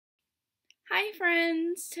Hi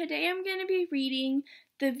friends! Today I'm going to be reading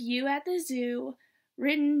The View at the Zoo,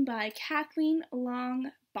 written by Kathleen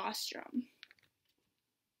Bostrom.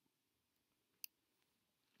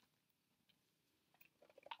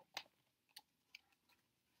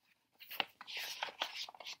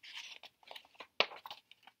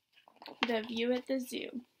 The View at the Zoo.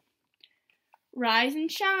 Rise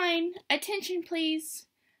and shine! Attention please!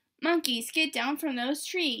 Monkeys, get down from those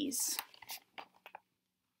trees!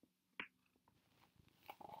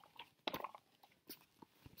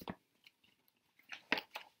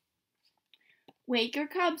 Wake your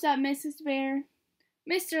cubs up, Mrs. Bear.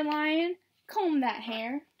 Mr. Lion, comb that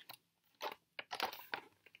hair.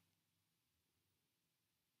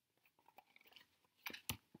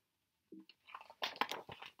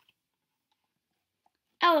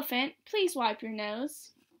 Elephant, please wipe your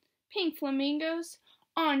nose. Pink flamingos,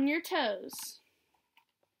 on your toes.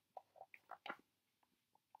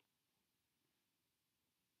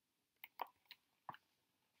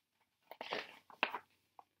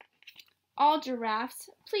 All giraffes,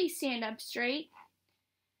 please stand up straight.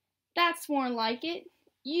 That's more like it.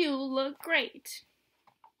 You look great.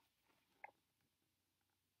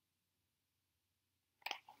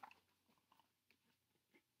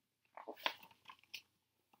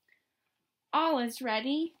 All is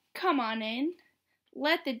ready. Come on in.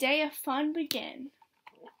 Let the day of fun begin.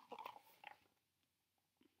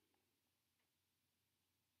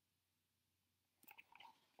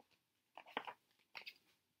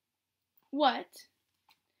 What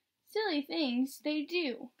silly things they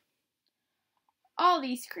do, all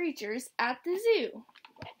these creatures at the zoo.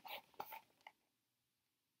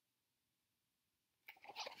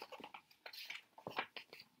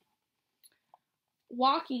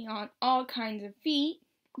 Walking on all kinds of feet,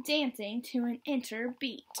 dancing to an inter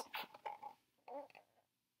beat.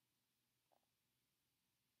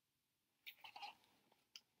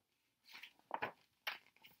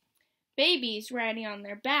 Babies riding on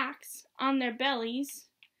their backs, on their bellies,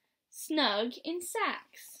 snug in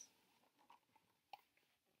sacks.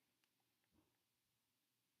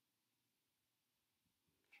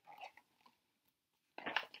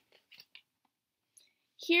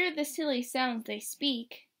 Hear the silly sounds they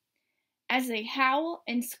speak, as they howl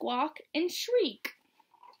and squawk and shriek.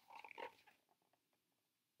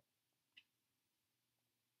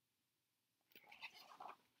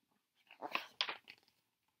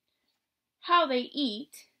 How they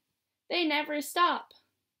eat, they never stop.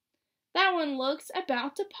 That one looks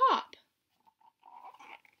about to pop.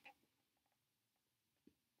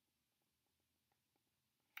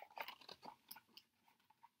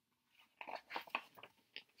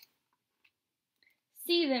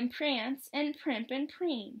 See them prance and primp and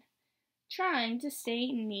preen, trying to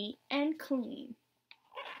stay neat and clean.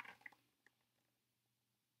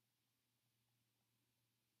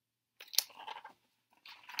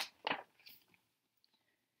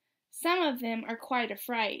 Some of them are quite a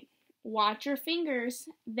fright. Watch your fingers,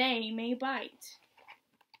 they may bite.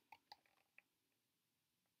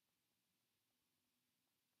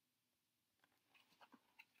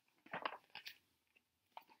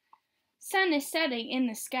 Sun is setting in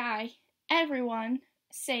the sky. Everyone,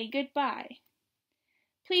 say goodbye.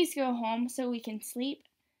 Please go home so we can sleep.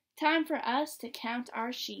 Time for us to count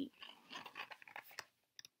our sheep.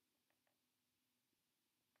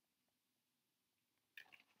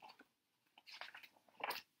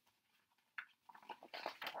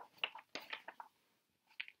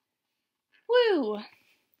 Woo!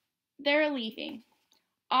 They're leaving.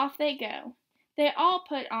 Off they go. They all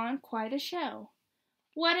put on quite a show.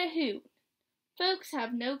 What a hoot! Folks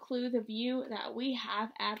have no clue the view that we have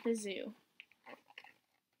at the zoo.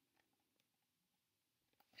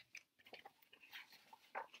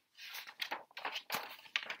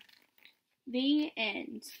 The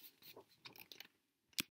end.